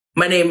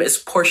My name is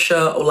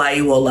Porsha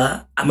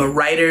Olayiwola. I'm a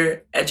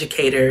writer,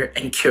 educator,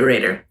 and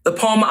curator. The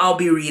poem I'll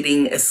be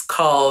reading is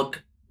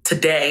called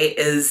Today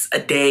is a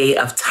Day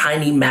of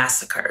Tiny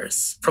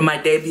Massacres from my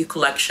debut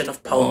collection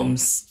of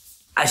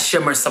poems, I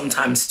Shimmer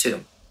Sometimes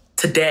Too.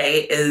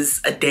 Today is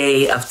a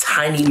Day of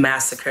Tiny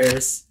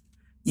Massacres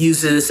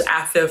uses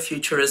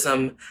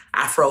Afrofuturism,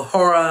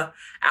 Afro-horror,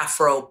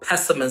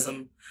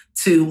 Afro-pessimism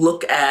to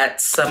look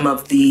at some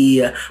of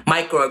the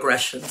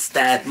microaggressions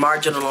that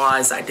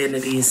marginalized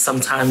identities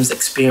sometimes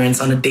experience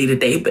on a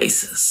day-to-day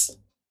basis.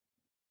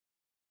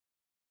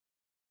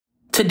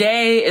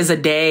 Today is a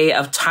day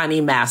of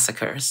tiny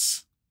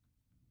massacres,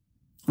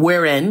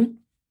 wherein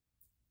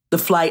the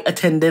flight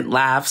attendant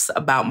laughs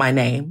about my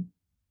name,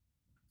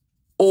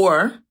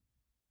 or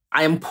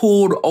I am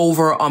pulled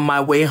over on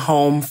my way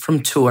home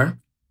from tour,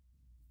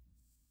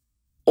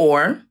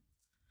 or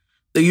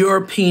the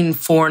European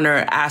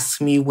foreigner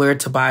asks me where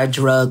to buy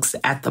drugs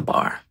at the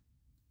bar.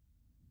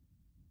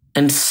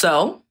 And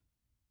so,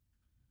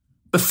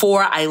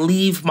 before I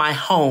leave my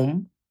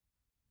home,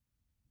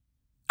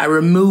 I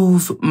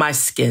remove my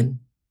skin.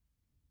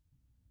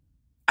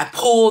 I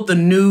pull the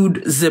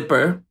nude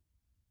zipper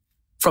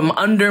from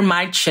under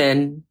my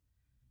chin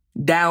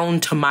down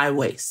to my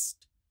waist.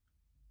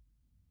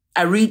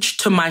 I reach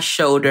to my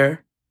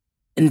shoulder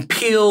and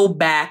peel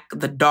back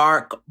the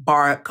dark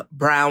bark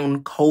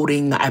brown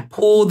coating. I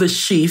pull the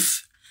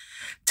sheath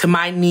to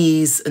my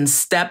knees and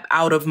step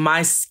out of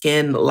my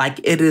skin like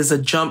it is a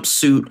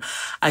jumpsuit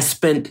I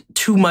spent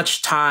too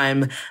much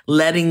time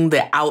letting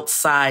the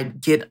outside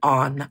get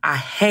on. I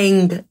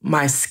hang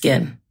my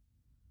skin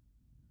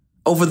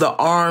over the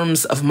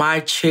arms of my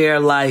chair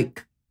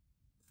like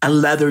a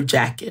leather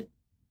jacket,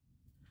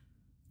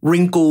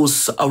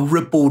 wrinkles a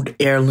rippled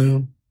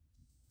heirloom.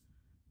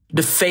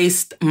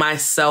 Defaced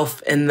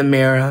myself in the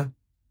mirror.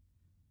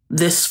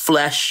 This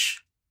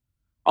flesh,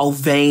 all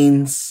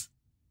veins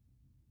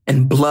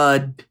and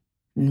blood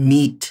and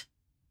meat.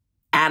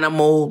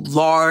 Animal,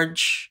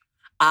 large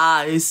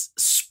eyes,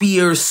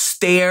 spears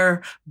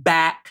stare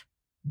back.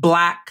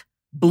 Black,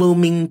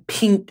 blooming,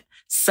 pink,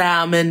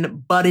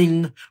 salmon,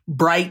 budding,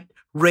 bright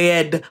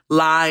red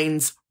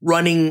lines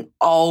running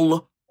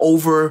all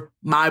over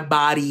my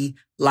body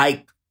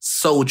like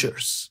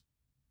soldiers.